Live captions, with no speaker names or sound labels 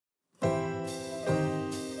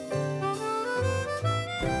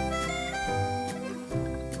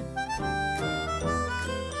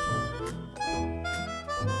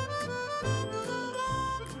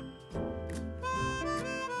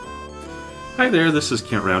Hi there, this is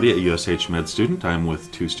Kent Rowdy at USH Med Student. I'm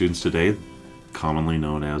with two students today, commonly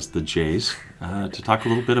known as the Jays, to talk a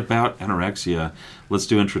little bit about anorexia. Let's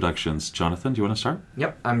do introductions. Jonathan, do you want to start?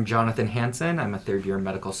 Yep, I'm Jonathan Hansen. I'm a third-year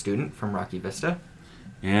medical student from Rocky Vista.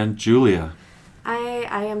 And Julia. I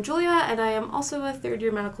am Julia, and I am also a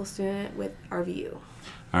third-year medical student with RVU. All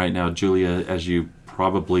right, now Julia, as you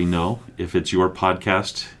probably know, if it's your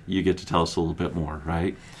podcast, you get to tell us a little bit more,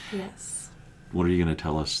 right? Yes. What are you going to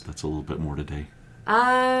tell us that's a little bit more today?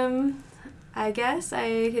 I guess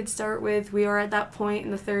I could start with, we are at that point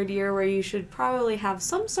in the third year where you should probably have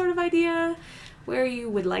some sort of idea where you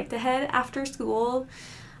would like to head after school.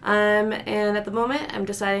 And at the moment, I'm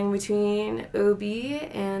deciding between OB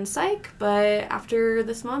and psych, but after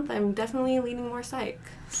this month, I'm definitely leaning more psych.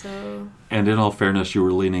 So. And in all fairness, you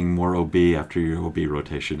were leaning more OB after your OB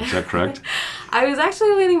rotation. Is that correct? I was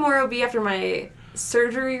actually leaning more OB after my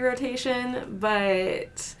surgery rotation,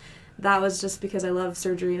 but that was just because I love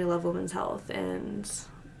surgery and I love women's health, and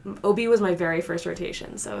OB was my very first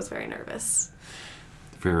rotation, so I was very nervous.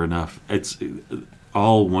 Fair enough. It's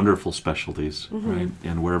all wonderful specialties, right?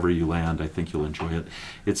 And wherever you land, I think you'll enjoy it.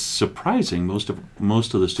 It's surprising, most of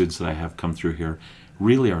the students that I have come through here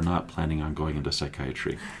really are not planning on going into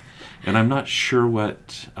psychiatry. And I'm not sure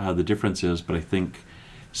what the difference is, but I think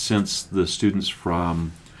since the students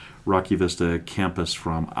from Rocky Vista campus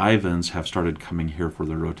from Ivans have started coming here for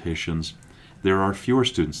their rotations, there are fewer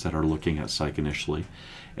students that are looking at psych initially,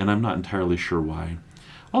 and I'm not entirely sure why.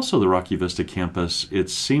 Also, the Rocky Vista campus,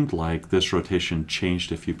 it seemed like this rotation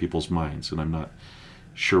changed a few people's minds, and I'm not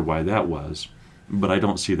sure why that was, but I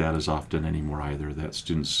don't see that as often anymore either, that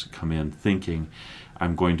students come in thinking,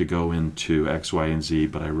 I'm going to go into X, Y, and Z,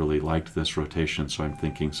 but I really liked this rotation, so I'm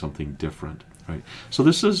thinking something different. Right. So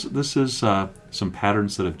this is some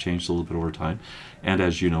patterns that have changed a little bit over time, and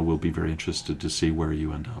as you know, we'll be very interested to see where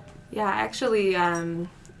you end up. Yeah, actually,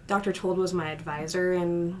 Dr. Told was my advisor,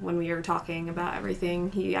 and when we were talking about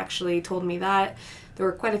everything, he actually told me that there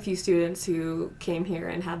were quite a few students who came here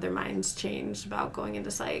and had their minds changed about going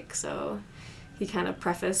into psych, so he kind of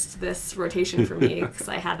prefaced this rotation for me because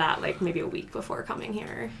I had that like maybe a week before coming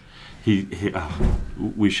here.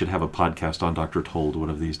 We should have a podcast on Dr. Told one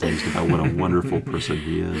of these days about what a wonderful person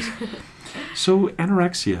he is. So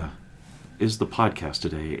anorexia is the podcast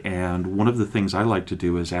today, and one of the things I like to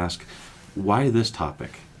do is ask, why this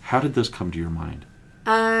topic? How did this come to your mind?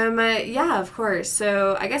 Yeah, of course.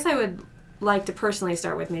 So I guess I would like to personally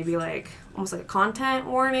start with maybe like almost like a content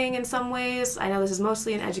warning in some ways. I know this is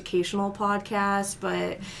mostly an educational podcast,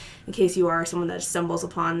 but in case you are someone that stumbles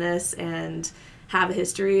upon this and have a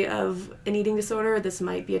history of an eating disorder, this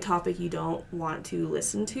might be a topic you don't want to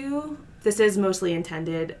listen to. This is mostly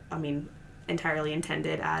entirely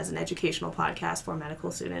intended as an educational podcast for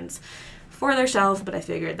medical students for their self, but I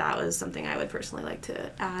figured that was something I would personally like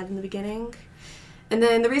to add in the beginning. And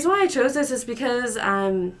then the reason why I chose this is because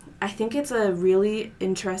I think it's a really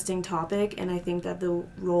interesting topic, and I think that the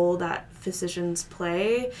role that physicians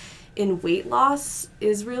play in weight loss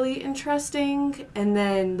is really interesting, and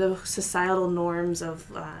then the societal norms of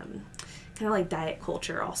kind of like diet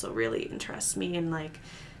culture also really interests me, and like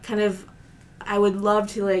kind of I would love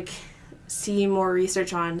to like see more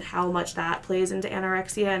research on how much that plays into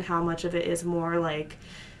anorexia and how much of it is more like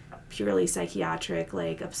purely psychiatric,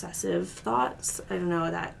 like obsessive thoughts. I don't know,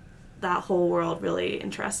 that whole world really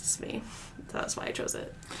interests me. So that's why I chose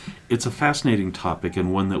it. It's a fascinating topic,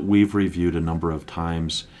 and one that we've reviewed a number of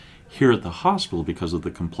times here at the hospital because of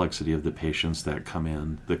the complexity of the patients that come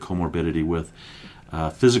in, the comorbidity with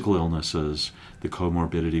physical illnesses, the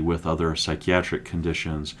comorbidity with other psychiatric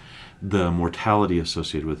conditions, the mortality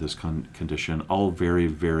associated with this condition, all very,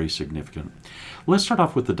 very significant. Let's start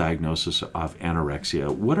off with the diagnosis of anorexia.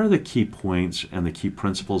 What are the key points and the key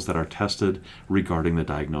principles that are tested regarding the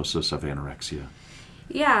diagnosis of anorexia?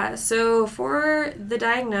 Yeah, so for the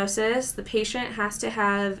diagnosis, the patient has to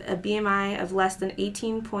have a BMI of less than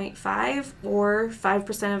 18.5 or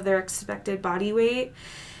 5% of their expected body weight.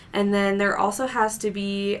 And then there also has to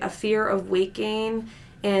be a fear of weight gain,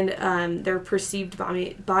 and their perceived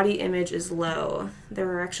body image is low.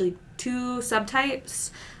 There are actually two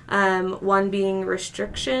subtypes, one being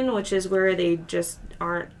restriction, which is where they just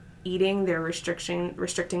aren't eating, they're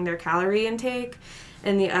restricting their calorie intake,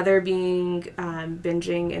 and the other being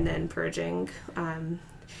binging and then purging,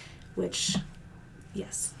 which,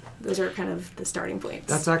 yes, those are kind of the starting points.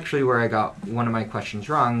 That's actually where I got one of my questions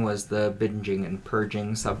wrong, was the binging and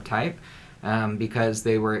purging subtype, because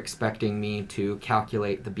they were expecting me to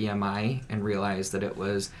calculate the BMI and realize that it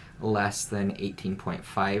was less than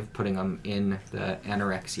 18.5, putting them in the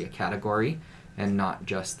anorexia category. and not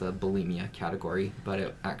just the bulimia category, but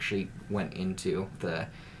it actually went into the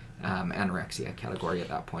anorexia category at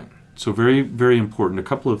that point. So very, very important. A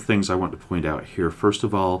couple of things I want to point out here. First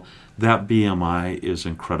of all, that BMI is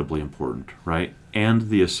incredibly important, right? And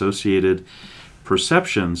the associated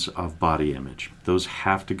perceptions of body image. Those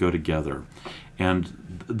have to go together.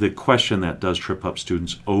 And the question that does trip up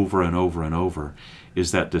students over and over and over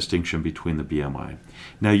is that distinction between the BMI.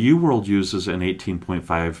 Now, UWorld uses an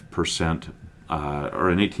 18.5% or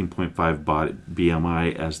an 18.5 body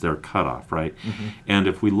BMI as their cutoff, right? Mm-hmm. And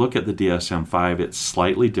if we look at the DSM-5, it's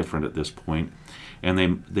slightly different at this point,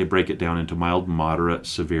 and they break it down into mild, moderate,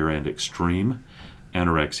 severe, and extreme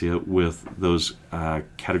anorexia, with those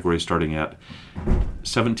categories starting at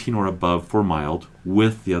 17 or above for mild,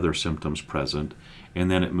 with the other symptoms present, and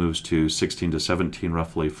then it moves to 16 to 17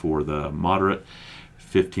 roughly for the moderate,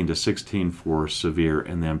 15 to 16 for severe,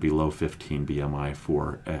 and then below 15 BMI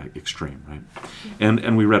for extreme, right?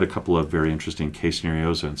 And we read a couple of very interesting case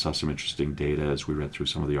scenarios and saw some interesting data as we read through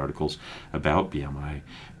some of the articles about BMI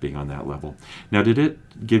being on that level. Now, did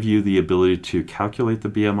it give you the ability to calculate the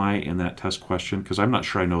BMI in that test question? Because I'm not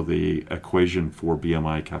sure I know the equation for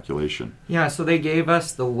BMI calculation. Yeah, so they gave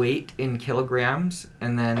us the weight in kilograms,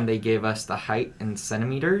 and then they gave us the height in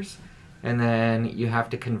centimeters. And then you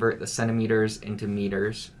have to convert the centimeters into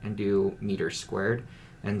meters and do meters squared.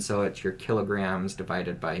 And so it's your kilograms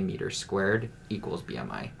divided by meters squared equals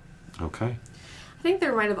BMI. Okay. I think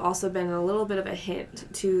there might have also been a little bit of a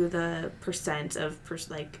hint to the percent of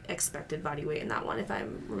expected body weight in that one, if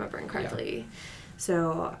I'm remembering correctly. Yeah.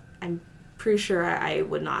 So I'm pretty sure I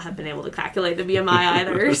would not have been able to calculate the BMI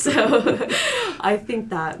either. So I think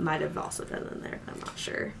that might have also been in there. I'm not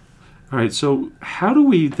sure. All right, so how do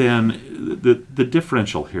we then, the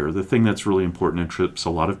differential here, the thing that's really important and trips a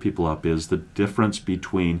lot of people up is the difference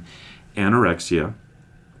between anorexia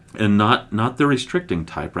and not the restricting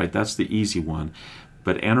type, right? That's the easy one.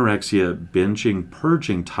 But anorexia, binging,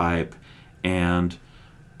 purging type, and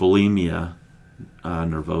bulimia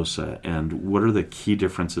nervosa. And what are the key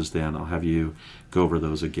differences then? I'll have you go over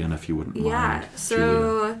those again if you wouldn't mind. Yeah, so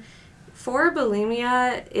Julia. For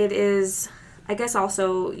bulimia, it is... I guess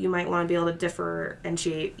also you might want to be able to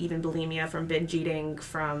differentiate even bulimia from binge eating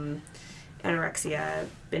from anorexia,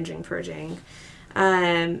 binging, purging.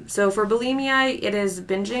 So for bulimia, it is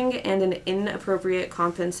binging and an inappropriate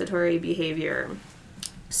compensatory behavior.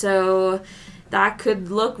 So that could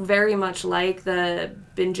look very much like the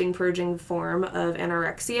binging, purging form of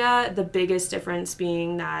anorexia, the biggest difference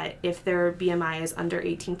being that if their BMI is under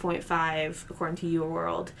 18.5, according to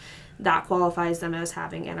UWorld, that qualifies them as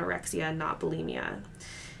having anorexia, not bulimia.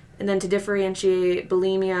 And then to differentiate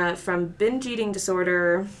bulimia from binge eating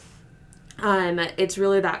disorder, it's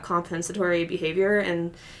really that compensatory behavior,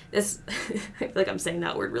 and this, I feel like I'm saying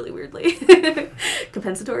that word really weirdly.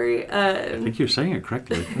 Compensatory. I think you're saying it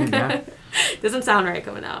correctly. Yeah. Doesn't sound right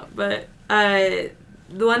coming out, but the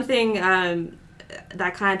one thing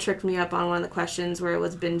that kind of tricked me up on one of the questions where it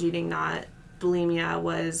was binge eating, not bulimia,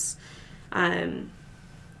 was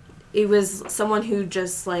it was someone who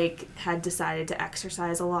just had decided to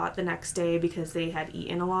exercise a lot the next day because they had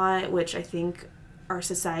eaten a lot, which I think our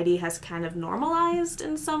society has kind of normalized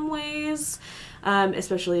in some ways,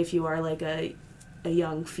 especially if you are a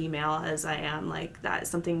young female, as I am. That is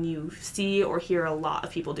something you see or hear a lot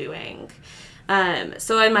of people doing.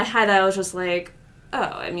 So in my head, I was just like, oh,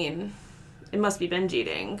 I mean, it must be binge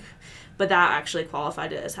eating, but that actually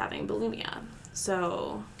qualified it as having bulimia.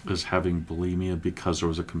 So as having bulimia because there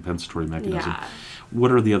was a compensatory mechanism. Yeah. What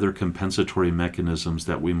are the other compensatory mechanisms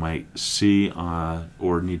that we might see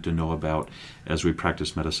or need to know about as we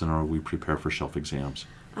practice medicine or we prepare for shelf exams?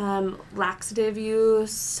 Laxative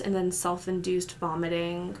use and then self-induced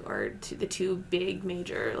vomiting are the two big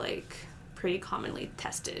major, pretty commonly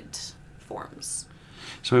tested forms.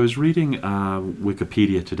 So I was reading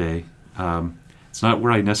Wikipedia today. It's not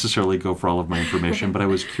where I necessarily go for all of my information, but I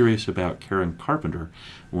was curious about Karen Carpenter,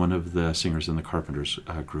 one of the singers in the Carpenters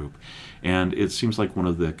group. And it seems like one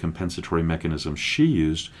of the compensatory mechanisms she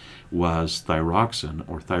used was thyroxine,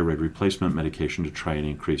 or thyroid replacement medication, to try and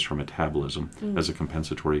increase her metabolism as a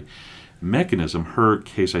compensatory mechanism. Her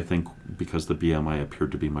case, I think, because the BMI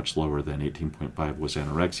appeared to be much lower than 18.5, was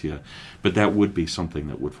anorexia. But that would be something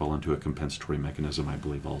that would fall into a compensatory mechanism, I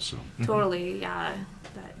believe, also. Totally, yeah.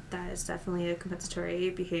 That is definitely a compensatory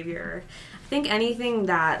behavior. I think anything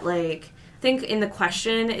that, I think in the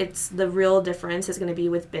question, it's the real difference is going to be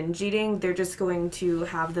with binge eating. They're just going to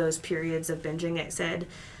have those periods of binging. It said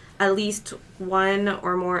at least one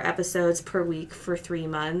or more episodes per week for 3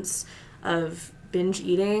 months of binge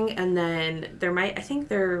eating, and then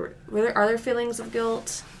are there feelings of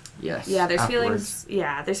guilt? Yes. Yeah, there's afterwards. feelings.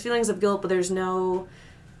 Yeah, there's feelings of guilt, but there's no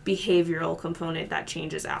behavioral component that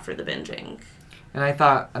changes after the binging. And I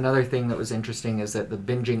thought another thing that was interesting is that the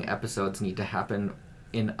binging episodes need to happen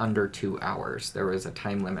in under 2 hours. There was a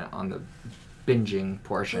time limit on the binging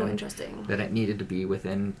portion. Oh, interesting. That it needed to be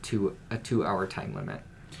within a 2-hour time limit.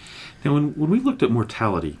 Now, when we looked at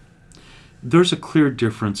mortality, there's a clear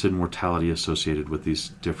difference in mortality associated with these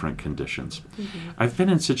different conditions. Mm-hmm. I've been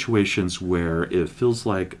in situations where it feels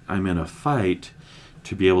like I'm in a fight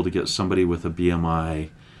to be able to get somebody with a BMI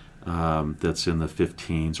that's in the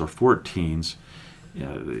 15s or 14s.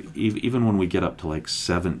 Even when we get up to like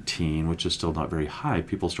 17, which is still not very high,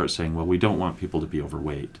 people start saying, well, we don't want people to be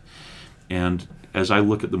overweight. And as I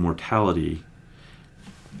look at the mortality,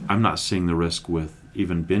 I'm not seeing the risk with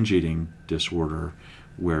even binge eating disorder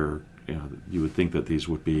where you would think that these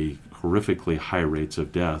would be horrifically high rates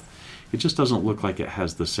of death. It just doesn't look like it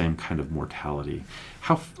has the same kind of mortality.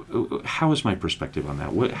 How is my perspective on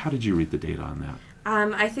that? How did you read the data on that?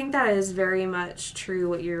 I think that is very much true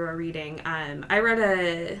what you are reading. I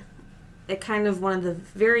read a kind of one of the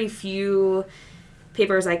very few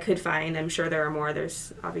papers I could find. I'm sure there are more.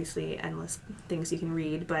 There's obviously endless things you can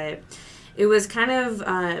read, but it was kind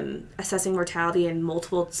of assessing mortality in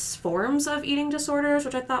multiple forms of eating disorders,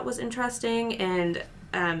 which I thought was interesting. And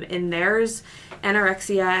in theirs,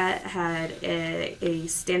 anorexia had a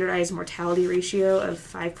standardized mortality ratio of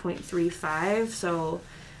 5.35, so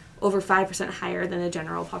over 5% higher than the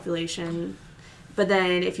general population. But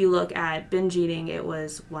then if you look at binge eating, it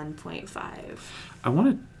was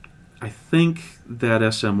 1.5. I think that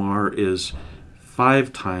SMR is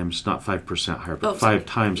 5 times, not 5% higher, but 5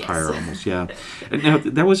 times yes. higher almost, yeah. And now,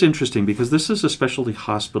 that was interesting because this is a specialty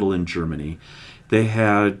hospital in Germany. They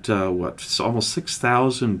had, almost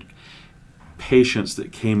 6,000 patients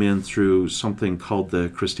that came in through something called the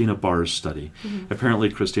Christina Bars study. Mm-hmm. Apparently,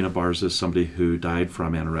 Christina Bars is somebody who died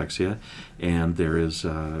from anorexia, and there is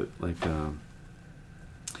a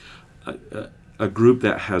group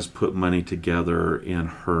that has put money together in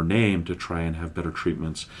her name to try and have better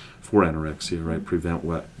treatments for anorexia, right?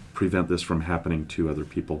 Prevent this from happening to other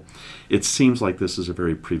people. It seems like this is a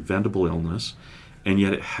very preventable illness, and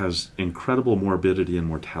yet it has incredible morbidity and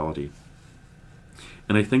mortality.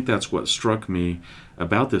 And I think that's what struck me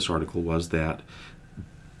about this article was that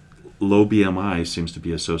low BMI seems to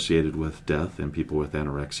be associated with death in people with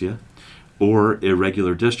anorexia or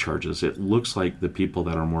irregular discharges. It looks like the people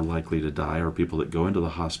that are more likely to die are people that go into the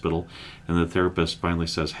hospital and the therapist finally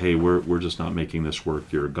says, hey, we're just not making this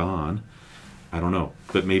work, you're gone. I don't know.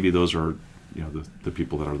 But maybe those are the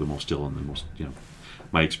people that are the most ill and the most,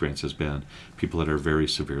 my experience has been people that are very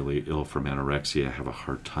severely ill from anorexia have a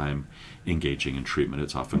hard time engaging in treatment.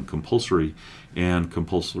 It's often compulsory, and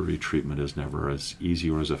compulsory treatment is never as easy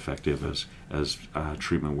or as effective as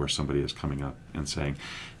treatment where somebody is coming up and saying,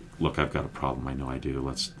 look, I've got a problem, I know I do,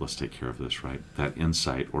 let's take care of this, right? That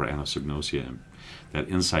insight or anosognosia, that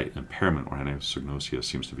insight impairment or anosognosia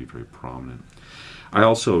seems to be very prominent. I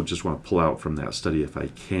also just want to pull out from that study, if I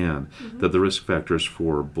can, that the risk factors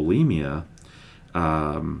for bulimia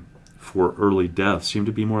for early death seem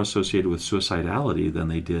to be more associated with suicidality than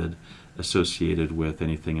they did associated with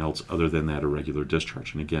anything else other than that irregular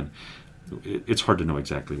discharge. And again, it's hard to know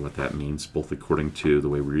exactly what that means, both according to the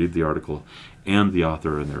way we read the article and the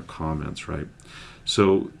author and their comments, right?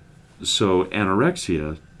 So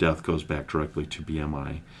anorexia death goes back directly to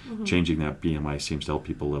BMI. Mm-hmm. Changing that BMI seems to help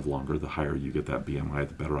people live longer. The higher you get that BMI,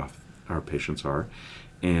 the better off our patients are.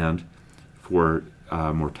 And for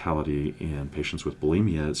mortality in patients with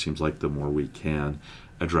bulimia, it seems like the more we can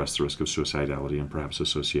address the risk of suicidality and perhaps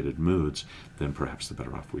associated moods, then perhaps the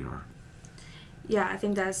better off we are. Yeah, I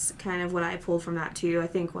think that's kind of what I pulled from that too. I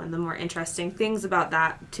think one of the more interesting things about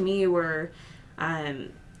that to me were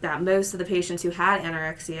that most of the patients who had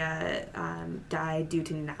anorexia died due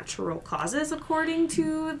to natural causes, according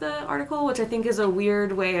to the article, which I think is a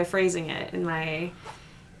weird way of phrasing it in my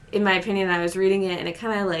opinion. I was reading it and it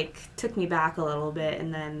kind of took me back a little bit,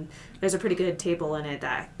 and then there's a pretty good table in it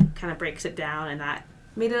that kind of breaks it down, and that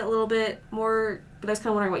made it a little bit more, but I was kind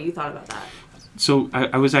of wondering what you thought about that. So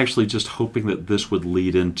I was actually just hoping that this would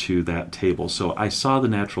lead into that table. So I saw the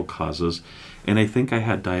natural causes, and I think I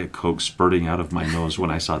had Diet Coke spurting out of my nose when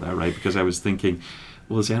I saw that, right? Because I was thinking,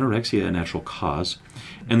 well, is anorexia a natural cause?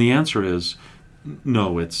 And the answer is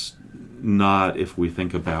no, it's not if we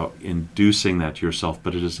think about inducing that to yourself,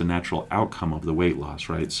 but it is a natural outcome of the weight loss,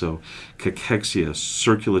 right? So cachexia,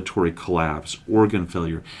 circulatory collapse, organ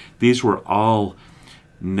failure, these were all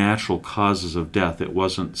natural causes of death. It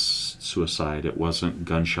wasn't suicide. It wasn't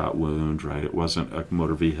gunshot wound, right? It wasn't a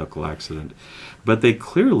motor vehicle accident. But they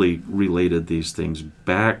clearly related these things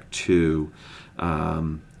back to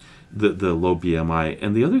the low BMI.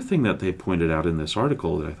 And the other thing that they pointed out in this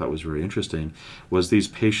article that I thought was very interesting was these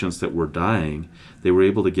patients that were dying, they were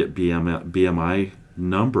able to get BMI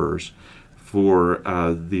numbers for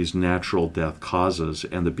these natural death causes,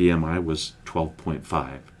 and the BMI was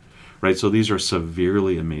 12.5. Right, so these are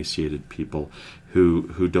severely emaciated people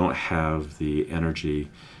who don't have the energy,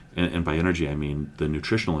 and by energy I mean the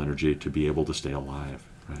nutritional energy to be able to stay alive.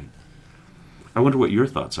 Right. I wonder what your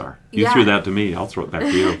thoughts are. You threw that to me. I'll throw it back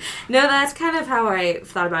to you. No, that's kind of how I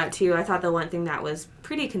thought about it too. I thought the one thing that was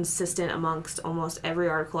pretty consistent amongst almost every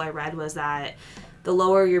article I read was that the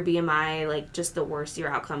lower your BMI, like just the worse your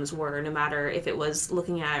outcomes were, no matter if it was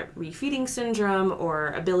looking at refeeding syndrome or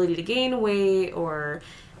ability to gain weight or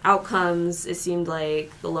outcomes. It seemed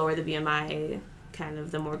like the lower the BMI, kind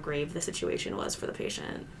of the more grave the situation was for the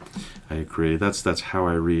patient. I agree. That's how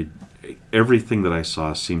I read. Everything that I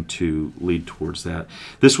saw seemed to lead towards that.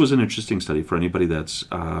 This was an interesting study for anybody that's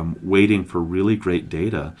waiting for really great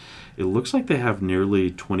data. It looks like they have nearly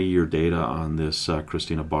 20-year data on this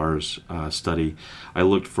Christina Barr's study. I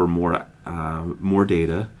looked for more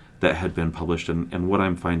data that had been published, and what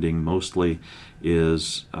I'm finding mostly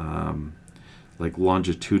is like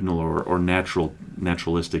longitudinal or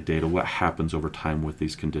naturalistic data, what happens over time with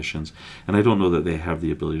these conditions. And I don't know that they have the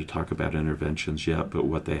ability to talk about interventions yet, but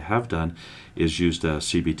what they have done is used a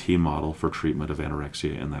CBT model for treatment of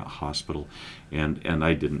anorexia in that hospital. And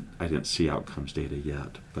I didn't see outcomes data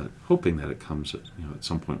yet, but hoping that it comes at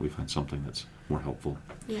some point we find something that's more helpful.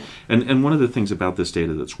 Yeah. And one of the things about this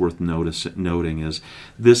data that's worth noting is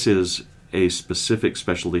this is a specific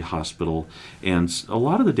specialty hospital, and a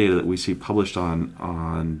lot of the data that we see published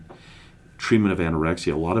on treatment of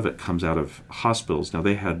anorexia, a lot of it comes out of hospitals. Now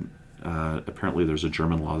they had apparently there's a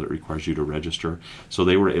German law that requires you to register, so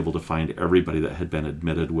they were able to find everybody that had been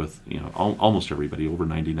admitted with almost everybody, over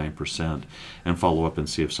 99%, and follow up and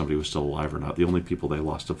see if somebody was still alive or not. The only people they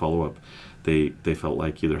lost to follow up, they felt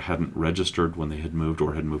like either hadn't registered when they had moved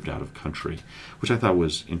or had moved out of country, which I thought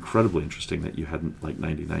was incredibly interesting that you hadn't like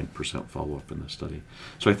 99% follow-up in this study.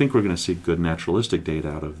 So I think we're going to see good naturalistic data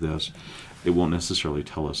out of this. It won't necessarily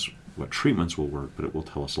tell us what treatments will work, but it will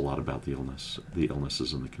tell us a lot about the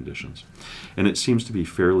illnesses and the conditions. And it seems to be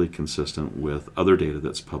fairly consistent with other data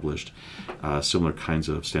that's published, similar kinds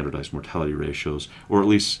of standardized mortality ratios, or at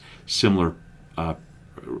least similar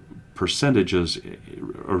percentages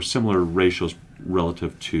or similar ratios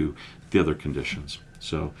relative to the other conditions.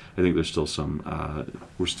 So I think there's still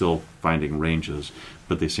we're still finding ranges,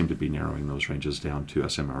 but they seem to be narrowing those ranges down to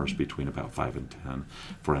SMRs between about 5 and 10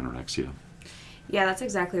 for anorexia. Yeah, that's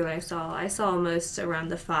exactly what I saw. I saw almost around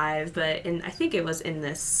the 5, but I think it was in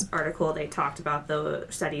this article they talked about the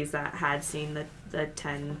studies that had seen the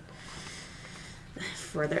 10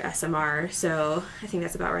 for their SMR. So I think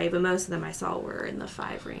that's about right, but most of them I saw were in the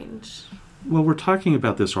 5 range. Well, we're talking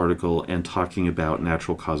about this article and talking about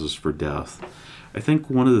natural causes for death. I think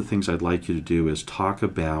one of the things I'd like you to do is talk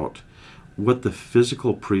about what the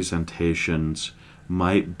physical presentations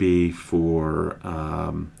might be for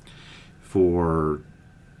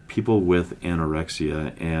people with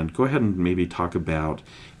anorexia, and go ahead and maybe talk about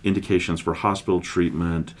indications for hospital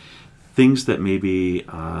treatment, things that maybe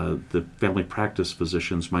the family practice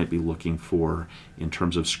physicians might be looking for in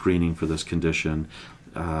terms of screening for this condition,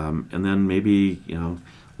 and then maybe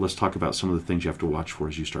let's talk about some of the things you have to watch for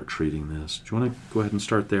as you start treating this. Do you want to go ahead and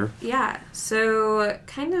start there? Yeah. So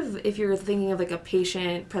kind of if you're thinking of like a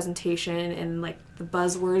patient presentation and like the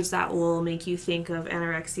buzzwords that will make you think of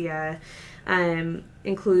anorexia,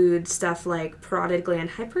 include stuff like parotid gland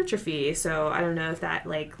hypertrophy. So I don't know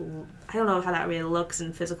how that really looks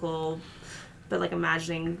in physical, but like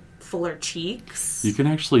imagining fuller cheeks. You can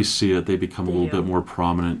actually see it. They become a little bit more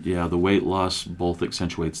prominent. Yeah, the weight loss both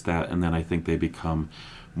accentuates that, and then I think they become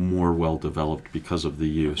more well developed because of the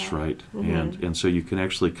use, okay. Right? Mm-hmm. And so you can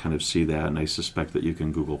actually kind of see that, and I suspect that you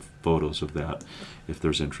can Google photos of that if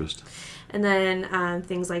there's interest. And then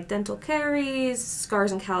things like dental caries,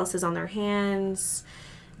 scars and calluses on their hands,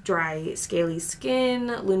 dry scaly skin,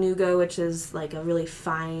 lanugo, which is like a really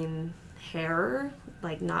fine hair,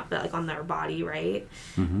 like not like on their body, right?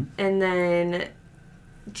 Mm-hmm. And then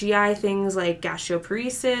GI things like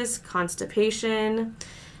gastroparesis, constipation,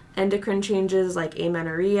 endocrine changes like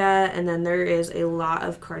amenorrhea, and then there is a lot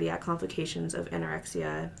of cardiac complications of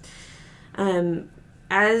anorexia.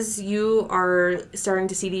 As you are starting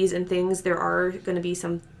to see these and things, there are going to be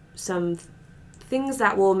some things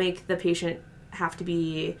that will make the patient have to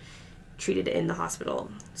be treated in the hospital.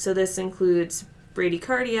 So this includes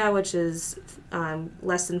bradycardia, which is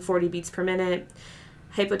less than 40 beats per minute,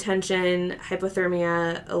 hypotension,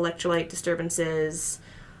 hypothermia, electrolyte disturbances,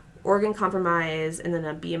 organ compromise, and then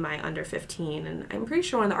a BMI under 15. And I'm pretty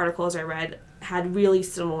sure one of the articles I read had really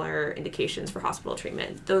similar indications for hospital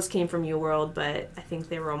treatment. Those came from UWorld, but I think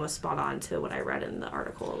they were almost spot on to what I read in the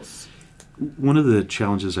articles. One of the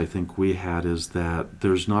challenges I think we had is that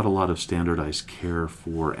there's not a lot of standardized care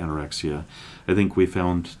for anorexia. I think we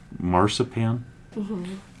found marzipan.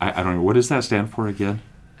 Mm-hmm. I don't know. What does that stand for again?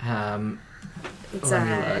 It's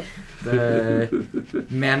the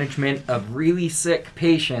management of really sick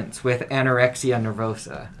patients with anorexia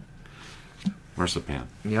nervosa. Marzipan.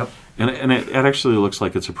 Yep. And it actually looks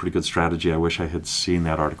like it's a pretty good strategy. I wish I had seen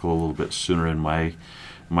that article a little bit sooner in my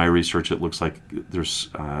research. It looks like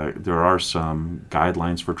there are some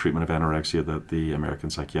guidelines for treatment of anorexia that the American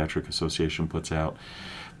Psychiatric Association puts out.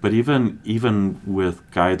 But even with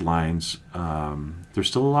guidelines, there's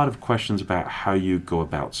still a lot of questions about how you go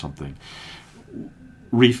about something.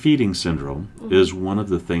 Refeeding syndrome is one of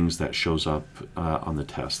the things that shows up on the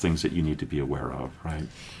test, things that you need to be aware of, right?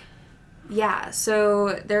 Yeah,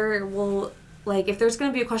 so there will, if there's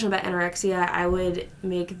going to be a question about anorexia, I would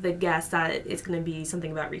make the guess that it's going to be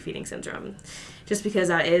something about refeeding syndrome, just because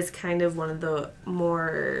that is kind of one of the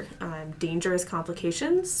more dangerous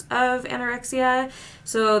complications of anorexia.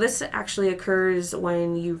 So this actually occurs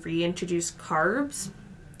when you reintroduce carbs.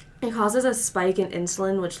 It causes a spike in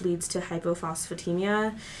insulin, which leads to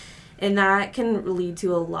hypophosphatemia, and that can lead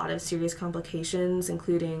to a lot of serious complications,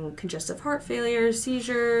 including congestive heart failure,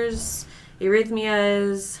 seizures,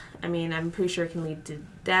 arrhythmias. I mean, I'm pretty sure it can lead to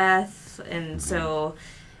death, and so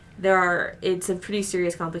it's a pretty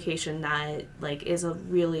serious complication that is a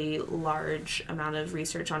really large amount of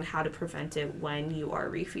research on how to prevent it when you are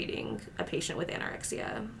refeeding a patient with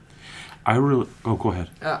anorexia. Go ahead.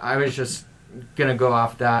 I was just gonna go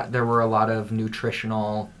off that. There were a lot of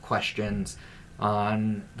nutritional questions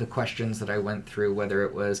on the questions that I went through, whether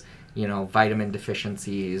it was, vitamin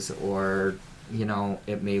deficiencies or,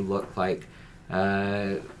 it may look like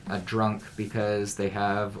a drunk because they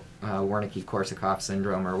have Wernicke-Korsakoff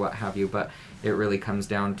syndrome or what have you, but it really comes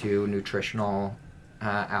down to nutritional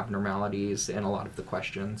abnormalities in a lot of the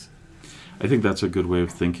questions. I think that's a good way of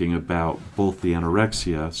thinking about both the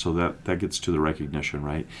anorexia, so that gets to the recognition,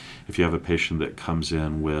 right? If you have a patient that comes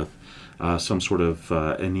in with some sort of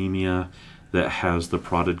anemia that has the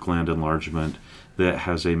parotid gland enlargement, that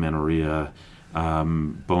has amenorrhea,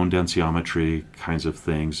 bone densitometry kinds of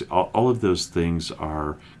things, all of those things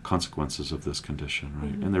are consequences of this condition,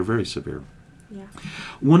 right? Mm-hmm. And they're very severe. Yeah.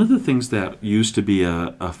 One of the things that used to be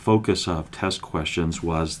a focus of test questions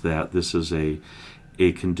was that this is a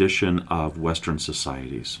condition of Western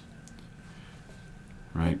societies,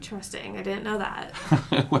 right? Interesting. I didn't know that.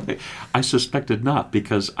 I suspected not,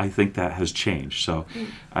 because I think that has changed. So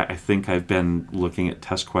I think I've been looking at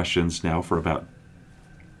test questions now for about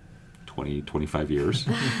 20, 25 years.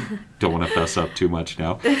 Don't want to fess up too much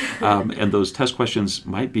now. And those test questions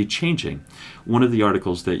might be changing. One of the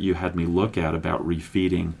articles that you had me look at about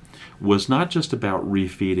refeeding was not just about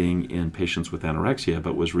refeeding in patients with anorexia,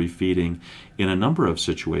 but was refeeding in a number of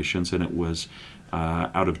situations, and it was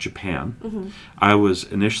out of Japan. Mm-hmm. I was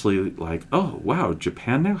initially like, oh, wow,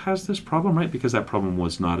 Japan now has this problem, right? Because that problem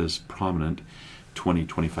was not as prominent 20,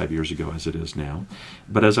 25 years ago as it is now.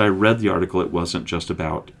 But as I read the article, it wasn't just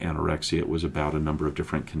about anorexia. It was about a number of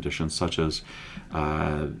different conditions, such as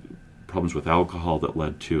problems with alcohol that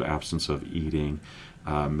led to absence of eating,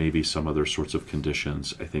 maybe some other sorts of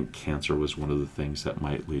conditions. I think cancer was one of the things that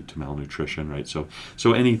might lead to malnutrition, right? So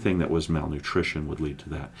anything that was malnutrition would lead to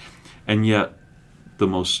that. And yet, the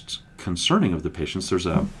most concerning of the patients,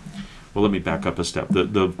 let me back up a step.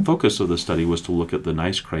 The focus of the study was to look at the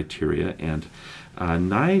NICE criteria, and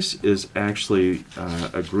NICE is actually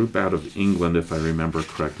a group out of England, if I remember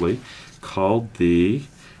correctly, called the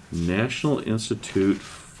National Institute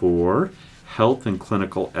for Health and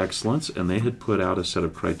Clinical Excellence, and they had put out a set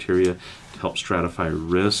of criteria to help stratify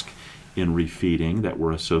risk in refeeding that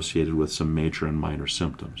were associated with some major and minor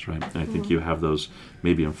symptoms, right? And I think you have those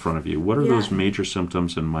maybe in front of you. What are those major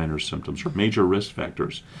symptoms and minor symptoms, or major risk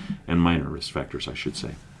factors and minor risk factors, I should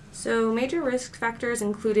say? So major risk factors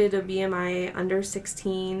included a BMI under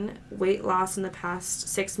 16, weight loss in the past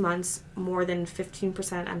 6 months, more than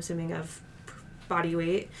 15%, I'm assuming, of body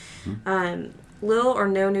weight, little or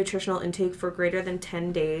no nutritional intake for greater than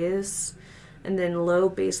 10 days, and then low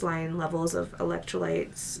baseline levels of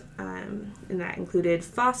electrolytes, and that included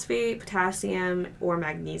phosphate, potassium, or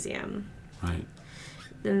magnesium. Right.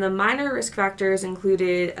 Then the minor risk factors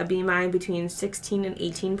included a BMI between 16 and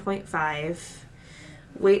 18.5,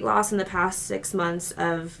 weight loss in the past 6 months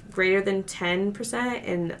of greater than 10%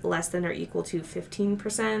 and less than or equal to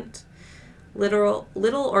 15%, little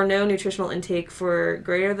or no nutritional intake for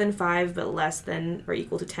greater than 5 but less than or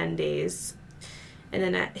equal to 10 days, and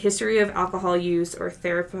then a history of alcohol use or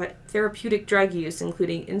therapeutic drug use,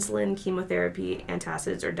 including insulin, chemotherapy,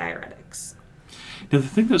 antacids, or diuretics. Now, the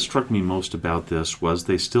thing that struck me most about this was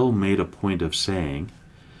they still made a point of saying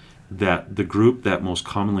that the group that most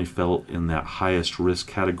commonly fell in that highest risk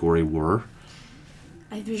category were,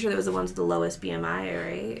 I'm pretty sure that was the ones with the lowest BMI,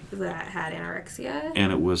 right? That had anorexia.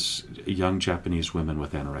 and it was young Japanese women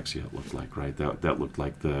with anorexia, it looked like, right? That looked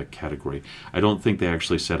like the category. I don't think they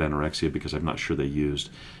actually said anorexia because I'm not sure they used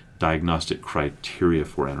diagnostic criteria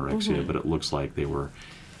for anorexia, but it looks like they were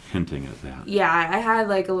hinting at that. Yeah, I had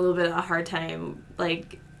like a little bit of a hard time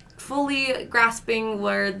like fully grasping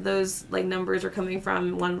where those like numbers are coming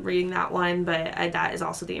from when reading that one, but that is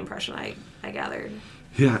also the impression I gathered.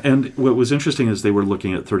 Yeah, and what was interesting is they were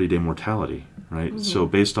looking at 30-day mortality, right? So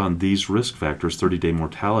based on these risk factors, 30-day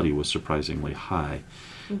mortality was surprisingly high.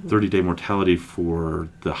 30-day mortality for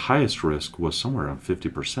the highest risk was somewhere around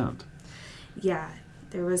 50%. Yeah,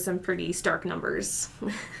 there was some pretty stark numbers.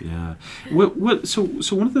 Yeah. So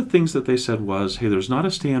one of the things that they said was, hey, there's not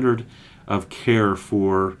a standard of care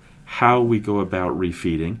for how we go about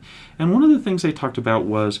refeeding. And one of the things they talked about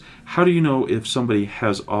was, how do you know if somebody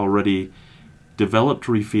has already developed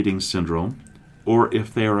refeeding syndrome or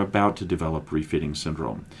if they are about to develop refeeding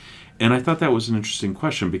syndrome? And I thought that was an interesting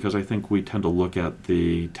question because I think we tend to look at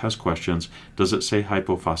the test questions. Does it say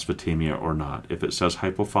hypophosphatemia or not? If it says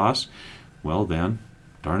hypophos, well then,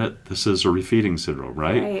 darn it, this is a refeeding syndrome,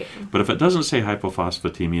 right? But if it doesn't say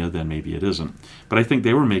hypophosphatemia, then maybe it isn't. But I think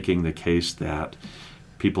they were making the case that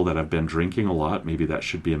people that have been drinking a lot, maybe that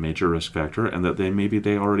should be a major risk factor, and that maybe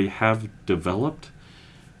they already have developed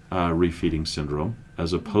refeeding syndrome,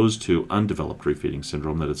 as opposed to undeveloped refeeding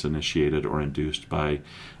syndrome, that it's initiated or induced by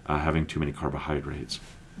having too many carbohydrates.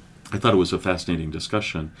 I thought it was a fascinating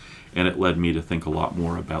discussion, and it led me to think a lot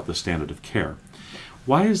more about the standard of care.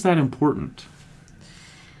 Why is that important?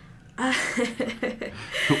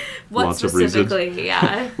 What Lots of reasons. specifically?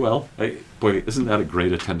 Yeah. Well, boy, isn't that a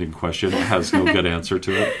great attending question? It has no good answer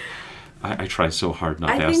to it. I try so hard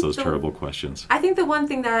not to ask those terrible questions. I think the one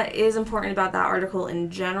thing that is important about that article in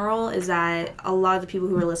general is that a lot of the people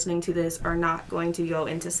who are listening to this are not going to go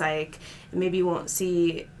into psych and maybe won't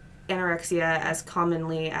see anorexia as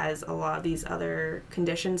commonly as a lot of these other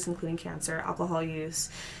conditions, including cancer, alcohol use.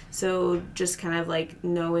 So just kind of like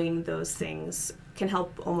knowing those things can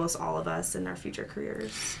help almost all of us in our future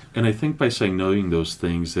careers. And I think by saying knowing those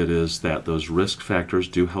things, it is that those risk factors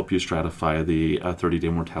do help you stratify the 30-day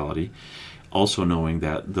mortality. Also knowing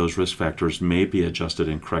that those risk factors may be adjusted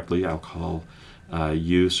incorrectly. Alcohol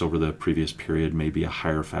use over the previous period may be a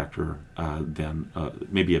higher factor than,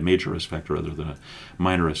 maybe a major risk factor rather than a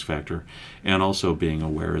minor risk factor. And also being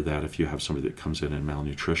aware that if you have somebody that comes in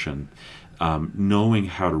malnutrition, knowing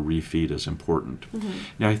how to refeed is important.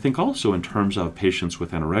 Now, I think also in terms of patients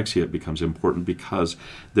with anorexia, it becomes important because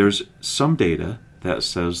there's some data that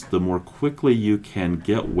says the more quickly you can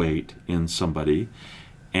get weight in somebody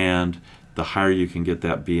and the higher you can get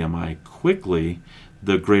that BMI quickly,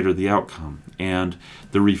 the greater the outcome. And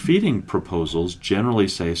the refeeding proposals generally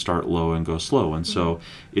say start low and go slow. And so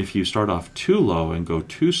if you start off too low and go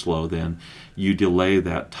too slow, then you delay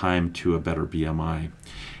that time to a better BMI.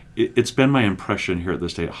 It's been my impression here at the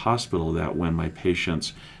State Hospital that when my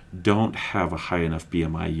patients don't have a high enough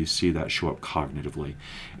BMI, you see that show up cognitively.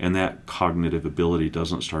 And that cognitive ability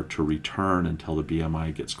doesn't start to return until the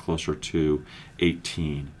BMI gets closer to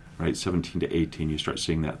 18, right? 17 to 18, you start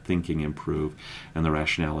seeing that thinking improve and the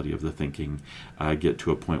rationality of the thinking get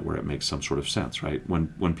to a point where it makes some sort of sense, right?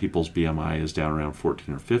 When people's BMI is down around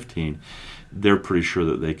 14 or 15, they're pretty sure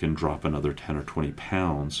that they can drop another 10 or 20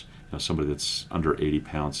 pounds. Somebody that's under 80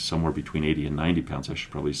 pounds, somewhere between 80 and 90 pounds, I should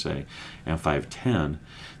probably say, and 5'10",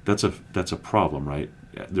 that's a problem, right?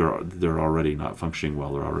 They're already not functioning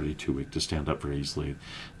well. They're already too weak to stand up very easily.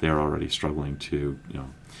 They're already struggling to,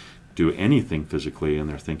 do anything physically, and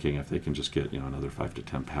they're thinking if they can just get, another 5 to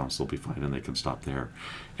 10 pounds, they'll be fine, and they can stop there.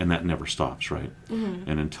 And that never stops, right?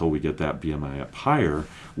 And until we get that BMI up higher,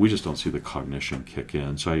 we just don't see the cognition kick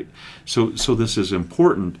in. So this is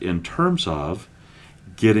important in terms of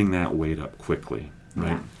getting that weight up quickly,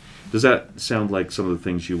 right? Yeah. Does that sound like some of the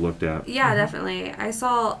things you looked at? Yeah, definitely. I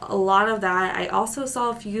saw a lot of that. I also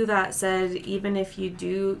saw a few that said even if you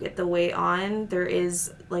do get the weight on, there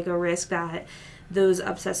is like a risk that those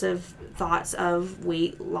obsessive thoughts of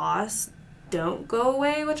weight loss don't go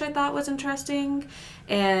away, which I thought was interesting.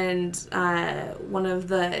 And one of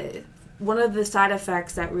the side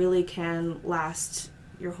effects that really can last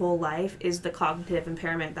your whole life is the cognitive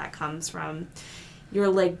impairment that comes from your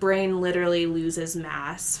like brain literally loses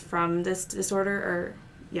mass from this disorder. Or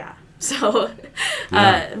so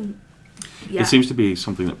Yeah. yeah. It seems to be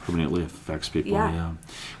something that permanently affects people. Yeah.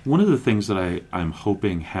 One of the things that I'm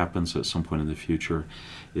hoping happens at some point in the future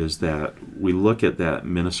is that we look at that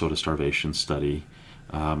Minnesota starvation study.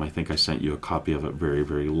 I think I sent you a copy of it very,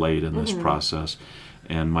 very late in this process.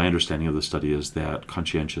 And my understanding of the study is that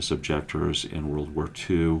conscientious objectors in World War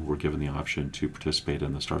II were given the option to participate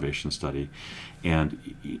in the starvation study.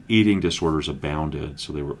 And eating disorders abounded.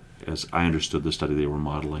 So they were, as I understood the study, they were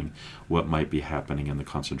modeling what might be happening in the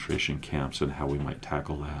concentration camps and how we might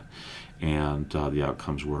tackle that. And the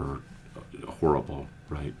outcomes were horrible,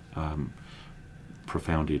 right?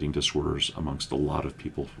 Profound eating disorders amongst a lot of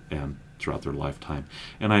people and throughout their lifetime.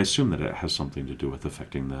 And I assume that it has something to do with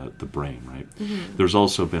affecting the brain, right? There's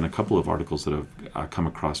also been a couple of articles that have come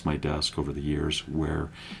across my desk over the years where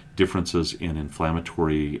differences in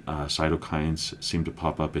inflammatory cytokines seem to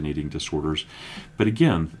pop up in eating disorders. But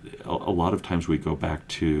again, a lot of times we go back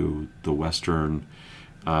to the Western,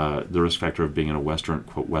 the risk factor of being in a Western,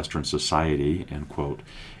 quote, Western society, end quote,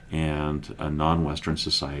 and a non-Western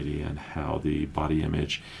society, and how the body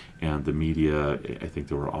image and the media, I think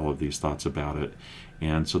there were all of these thoughts about it.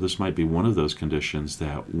 And so this might be one of those conditions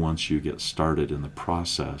that once you get started in the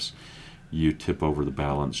process, you tip over the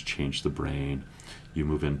balance, change the brain, you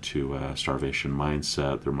move into a starvation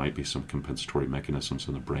mindset. There might be some compensatory mechanisms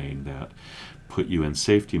in the brain that put you in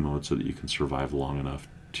safety mode so that you can survive long enough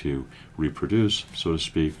to reproduce, so to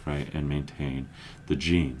speak, right, and maintain the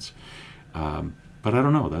genes. But I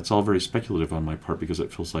don't know. That's all very speculative on my part because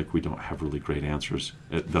it feels like we don't have really great answers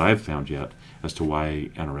that I've found yet as to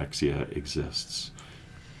why anorexia exists.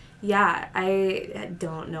 Yeah, I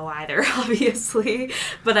don't know either, obviously,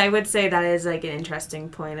 but I would say that is like an interesting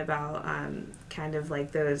point about kind of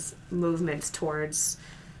like those movements towards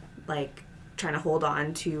like trying to hold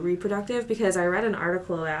on to reproductive, because I read an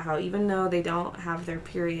article about how even though they don't have their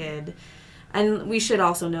period, and we should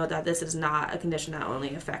also note that this is not a condition that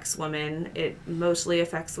only affects women. It mostly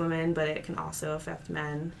affects women, but it can also affect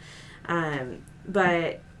men.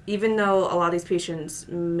 But even though a lot of these patients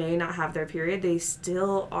may not have their period, they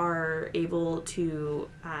still are able to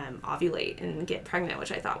ovulate and get pregnant,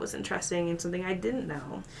 which I thought was interesting and something I didn't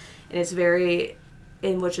know. And it's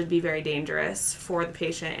which would be very dangerous for the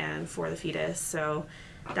patient and for the fetus. So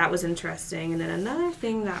that was interesting. And then another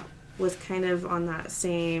thing that was kind of on that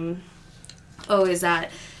same... is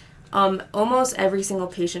that almost every single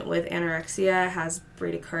patient with anorexia has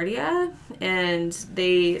bradycardia, and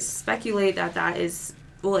they speculate that is,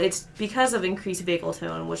 well, it's because of increased vagal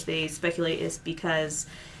tone, which they speculate is because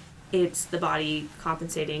it's the body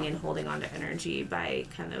compensating and holding on to energy by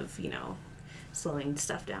kind of, slowing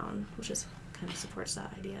stuff down, which is kind of supports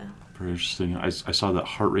that idea. Very interesting. I saw that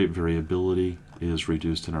heart rate variability is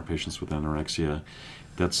reduced in our patients with anorexia.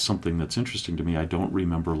 That's something that's interesting to me. I don't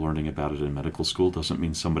remember learning about it in medical school. Doesn't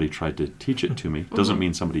mean somebody tried to teach it to me. Doesn't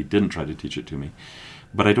mean somebody didn't try to teach it to me.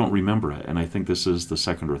 But I don't remember it. And I think this is the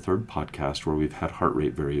second or third podcast where we've had heart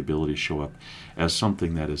rate variability show up as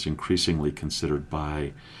something that is increasingly considered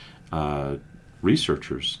by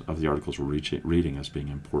researchers of the articles we're reading as being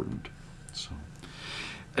important. So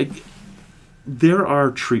there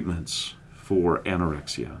are treatments for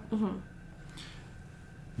anorexia.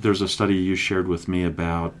 There's a study you shared with me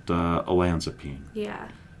about olanzapine. Yeah.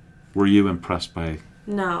 Were you impressed by...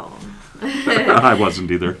 No. I wasn't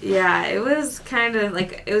either. Yeah, it was kind of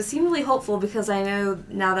like, it seemed really hopeful because I know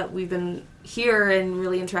now that we've been here and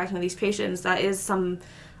really interacting with these patients, that is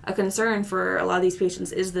a concern for a lot of these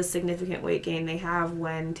patients is the significant weight gain they have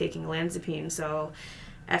when taking olanzapine. So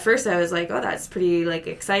at first I was like, oh, that's pretty like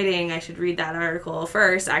exciting. I should read that article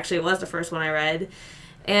first. Actually, it was the first one I read.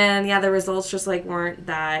 And yeah, the results just like weren't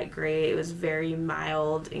that great. It was very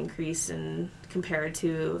mild increase in compared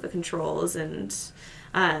to the controls, and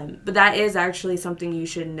but that is actually something you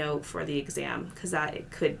should note for the exam because that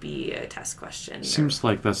it could be a test question. Seems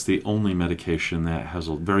like that's the only medication that has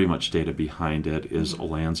very much data behind it is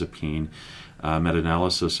olanzapine.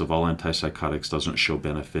 Meta-analysis of all antipsychotics doesn't show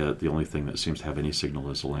benefit. The only thing that seems to have any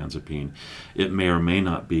signal is olanzapine. It may or may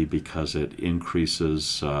not be because it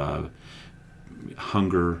increases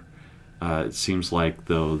hunger. It seems like,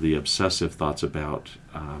 though, the obsessive thoughts about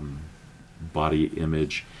body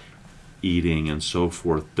image, eating, and so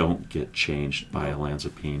forth don't get changed by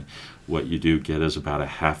olanzapine. What you do get is about a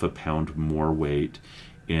half a pound more weight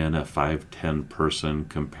in a 5-10 person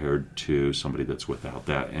compared to somebody that's without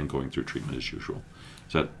that and going through treatment as usual.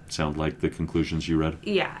 Does that sound like the conclusions you read?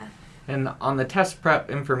 Yeah. And on the test prep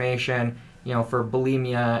information, for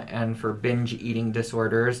bulimia and for binge eating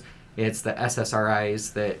disorders, it's the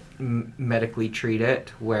SSRIs that medically treat it,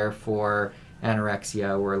 where for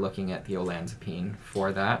anorexia, we're looking at the olanzapine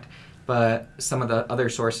for that. But some of the other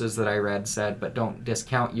sources that I read said, but don't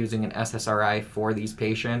discount using an SSRI for these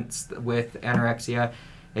patients with anorexia.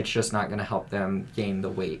 It's just not going to help them gain the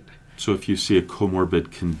weight. So if you see a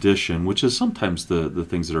comorbid condition, which is sometimes the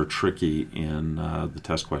things that are tricky in the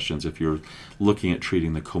test questions, if you're looking at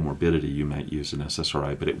treating the comorbidity, you might use an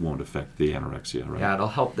SSRI, but it won't affect the anorexia, right? Yeah, it'll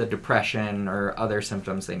help the depression or other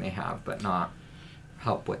symptoms they may have, but not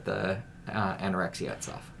help with the anorexia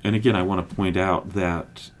itself. And again, I want to point out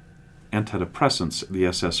that antidepressants, the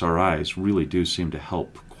SSRIs, really do seem to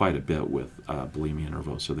help quite a bit with bulimia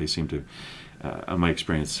nervosa. They seem to, in my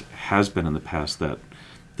experience, has been in the past that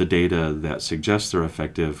the data that suggests they're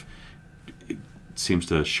effective seems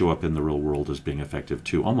to show up in the real world as being effective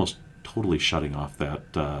too, almost totally shutting off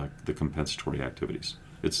that the compensatory activities.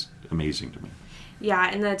 It's amazing to me.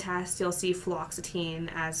 Yeah, in the test, you'll see fluoxetine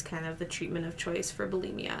as kind of the treatment of choice for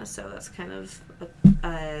bulimia. So that's kind of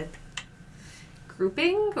a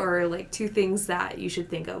grouping, or like two things that you should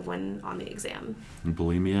think of when on the exam.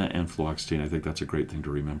 Bulimia and fluoxetine, I think that's a great thing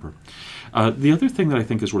to remember. The other thing that I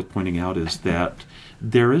think is worth pointing out is that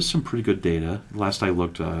there is some pretty good data. Last I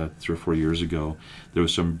looked 3 or 4 years ago, there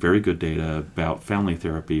was some very good data about family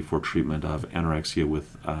therapy for treatment of anorexia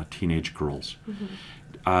with teenage girls. Mm-hmm.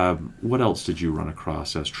 What else did you run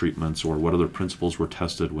across as treatments, or what other principles were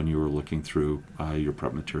tested when you were looking through your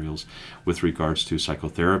prep materials with regards to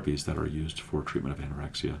psychotherapies that are used for treatment of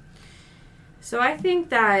anorexia? So I think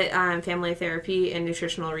that family therapy and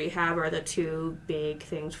nutritional rehab are the two big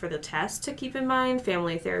things for the test to keep in mind.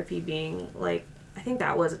 Family therapy being like, I think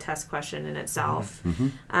that was a test question in itself.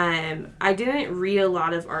 Mm-hmm. I didn't read a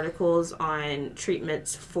lot of articles on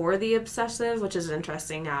treatments for the obsessive, which is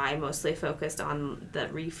interesting now. I mostly focused on the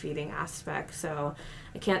refeeding aspect, so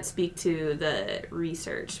I can't speak to the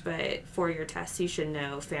research, but for your tests, you should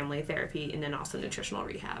know family therapy and then also nutritional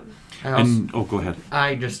rehab. Go ahead.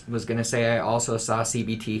 I just was going to say I also saw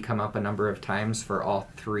CBT come up a number of times for all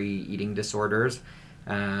 3 eating disorders.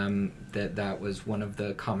 That was one of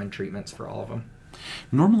the common treatments for all of them.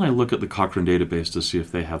 Normally, I look at the Cochrane database to see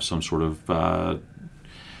if they have some sort of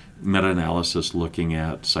meta-analysis looking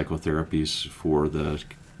at psychotherapies for the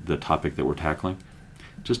topic that we're tackling.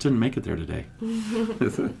 Just didn't make it there today.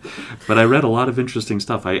 But I read a lot of interesting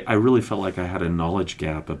stuff. I really felt like I had a knowledge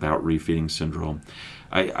gap about refeeding syndrome.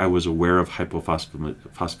 I was aware of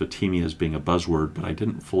hypophosphatemia as being a buzzword, but I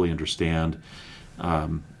didn't fully understand.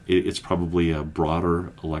 It's probably a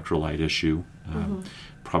broader electrolyte issue.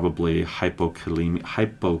 Probably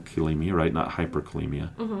hypokalemia, right? Not hyperkalemia.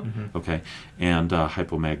 Okay. And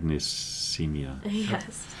hypomagnesemia.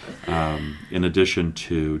 Yes. In addition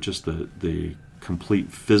to just the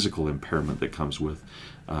complete physical impairment that comes with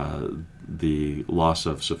the loss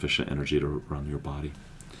of sufficient energy to run your body.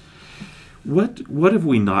 What have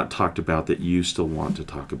we not talked about that you still want to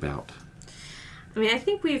talk about? I mean, I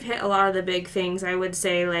think we've hit a lot of the big things. I would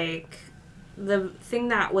say, like, the thing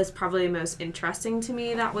that was probably most interesting to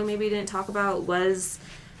me that we maybe didn't talk about was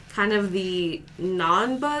kind of the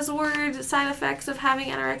non-buzzword side effects of having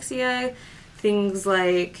anorexia. Things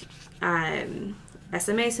like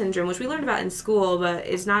SMA syndrome, which we learned about in school, but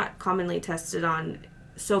is not commonly tested on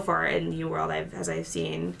so far in the world as I've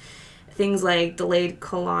seen. Things like delayed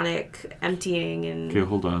colonic emptying and... Okay,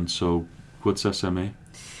 hold on. So what's SMA?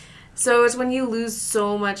 So it's when you lose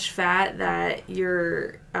so much fat that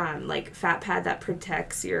your like fat pad that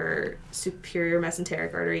protects your superior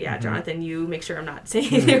mesenteric artery. Yeah, Jonathan, you make sure I'm not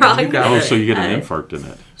saying anything wrong. So you get an infarct in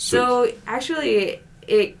it. So actually,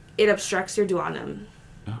 it obstructs your duodenum.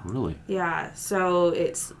 Oh, really? Yeah. So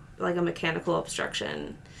it's like a mechanical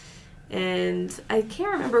obstruction. And I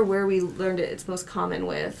can't remember where we learned it's most common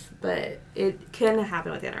with, but it can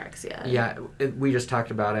happen with anorexia. Yeah, we just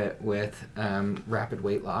talked about it with rapid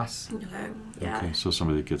weight loss. Okay. Yeah. Okay, so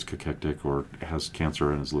somebody that gets cachectic or has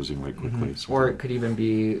cancer and is losing weight quickly. Or it could even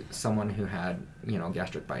be someone who had,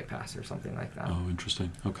 gastric bypass or something like that. Oh,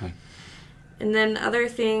 interesting. Okay. And then other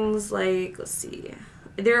things like, let's see,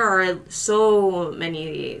 there are so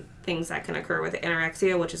many things that can occur with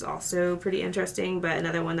anorexia, which is also pretty interesting. But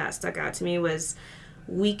another one that stuck out to me was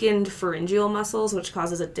weakened pharyngeal muscles, which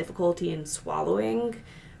causes a difficulty in swallowing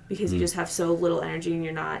because you just have so little energy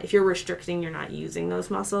and if you're restricting, you're not using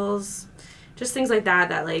those muscles. Just things like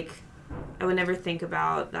that like I would never think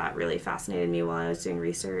about. That really fascinated me while I was doing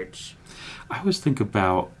research. I always think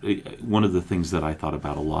about, one of the things that I thought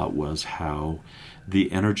about a lot was how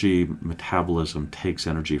the energy metabolism takes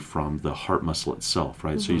energy from the heart muscle itself,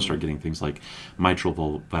 right? So you start getting things like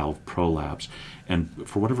mitral valve prolapse, and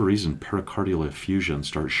for whatever reason, pericardial effusion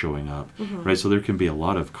starts showing up, right? So there can be a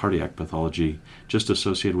lot of cardiac pathology just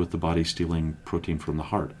associated with the body stealing protein from the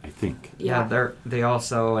heart, I think. Yeah, they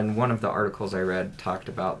also, in one of the articles I read, talked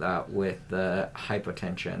about that with the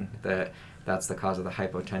hypotension, that's the cause of the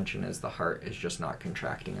hypotension, is the heart is just not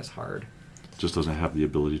contracting as hard. Just doesn't have the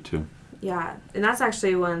ability to. Yeah, and that's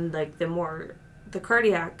actually one, like, the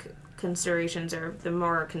cardiac considerations are the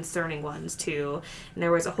more concerning ones too. And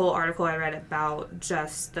there was a whole article I read about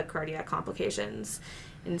just the cardiac complications,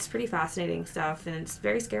 and it's pretty fascinating stuff, and it's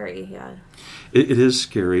very scary. Yeah, it is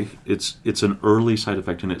scary. It's an early side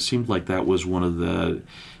effect, and it seemed like that was one of the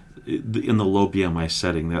in the low BMI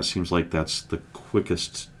setting. That seems like that's the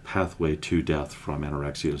quickest pathway to death from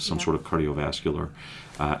anorexia, some sort of cardiovascular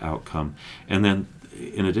outcome. And then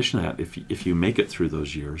in addition to that, if you make it through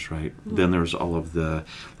those years, right, then there's all of the,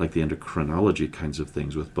 like the endocrinology kinds of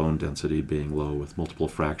things, with bone density being low, with multiple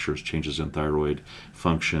fractures, changes in thyroid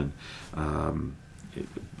function. It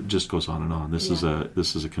just goes on and on. This is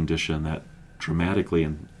a condition that dramatically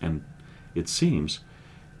and it seems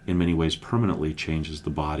in many ways permanently changes the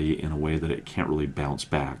body in a way that it can't really bounce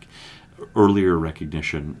back. Earlier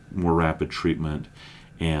recognition, more rapid treatment,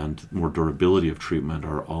 and more durability of treatment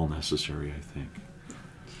are all necessary, I think.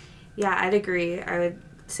 Yeah, I'd agree. I would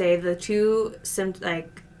say the two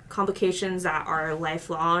complications that are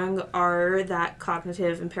lifelong are that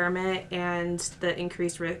cognitive impairment and the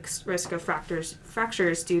increased risk of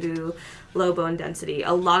fractures due to low bone density.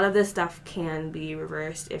 A lot of this stuff can be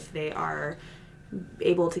reversed if they are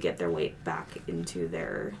able to get their weight back into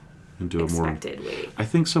their expected weight. I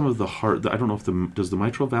think some of the heart, I don't know if does the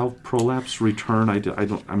mitral valve prolapse return? I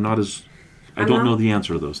don't know the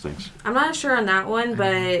answer to those things. I'm not sure on that one,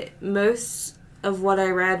 but most of what I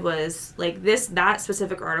read was like that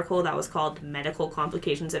specific article that was called Medical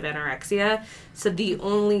Complications of Anorexia. So the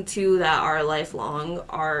only two that are lifelong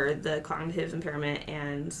are the cognitive impairment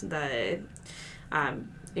and the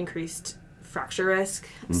increased fracture risk.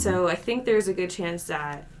 So I think there's a good chance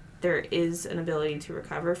that there is an ability to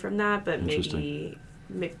recover from that, but maybe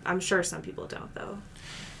I'm sure some people don't, though.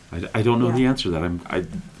 I don't know the answer to that.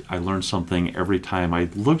 I learned something every time I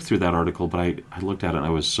looked through that article, but I looked at it and I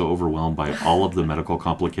was so overwhelmed by all of the medical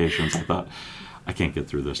complications. I thought, I can't get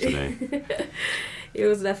through this today. It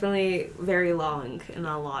was definitely very long and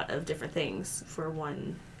a lot of different things for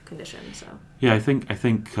one condition. So yeah, I think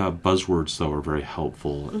buzzwords though are very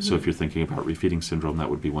helpful. So if you're thinking about refeeding syndrome, that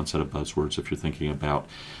would be one set of buzzwords. If you're thinking about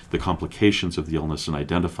the complications of the illness and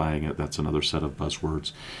identifying it, that's another set of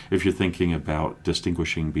buzzwords. If you're thinking about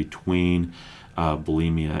distinguishing between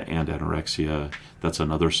bulimia and anorexia, that's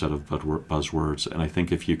another set of buzzwords. And I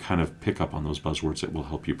think if you kind of pick up on those buzzwords, it will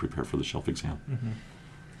help you prepare for the shelf exam.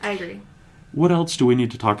 I agree. What else do we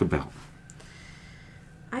need to talk about?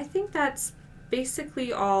 I think that's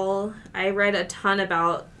basically all. I read a ton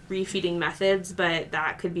about refeeding methods, but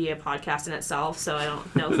that could be a podcast in itself, so I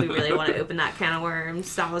don't know if we really want to open that can of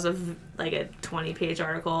worms. That was a 20-page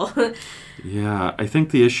article. Yeah, I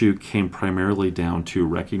think the issue came primarily down to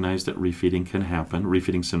recognize that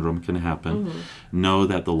refeeding syndrome can happen. Know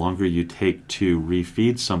that the longer you take to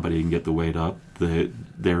refeed somebody and get the weight up,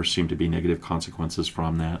 there seem to be negative consequences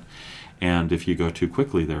from that. And if you go too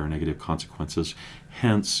quickly, there are negative consequences.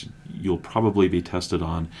 Hence, you'll probably be tested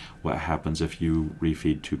on what happens if you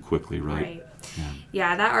refeed too quickly, right?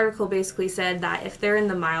 Yeah, that article basically said that if they're in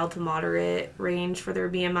the mild to moderate range for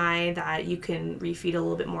their BMI, that you can refeed a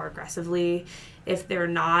little bit more aggressively. If they're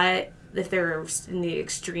not, if they're in the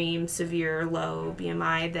extreme, severe, low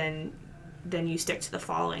BMI, then you stick to the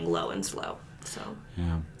following low and slow. So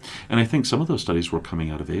yeah, and I think some of those studies were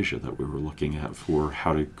coming out of Asia that we were looking at for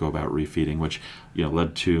how to go about refeeding, which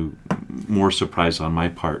led to more surprise on my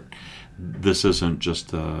part. This isn't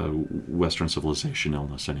just a Western civilization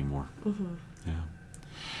illness anymore. Yeah,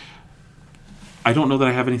 I don't know that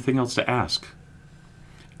I have anything else to ask.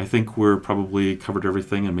 I think we're probably covered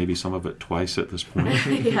everything and maybe some of it twice at this point.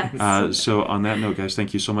 Yes. So on that note, guys,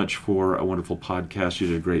 thank you so much for a wonderful podcast. You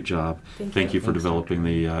did a great job. Thank you for developing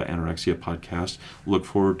the Anorexia podcast. Look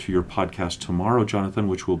forward to your podcast tomorrow, Jonathan,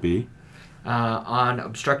 which will be? On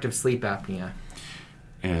obstructive sleep apnea.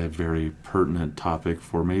 A very pertinent topic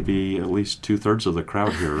for maybe at least 2/3 of the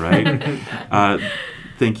crowd here, right?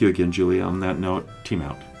 Thank you again, Julia. On that note, team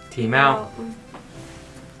out. Team out.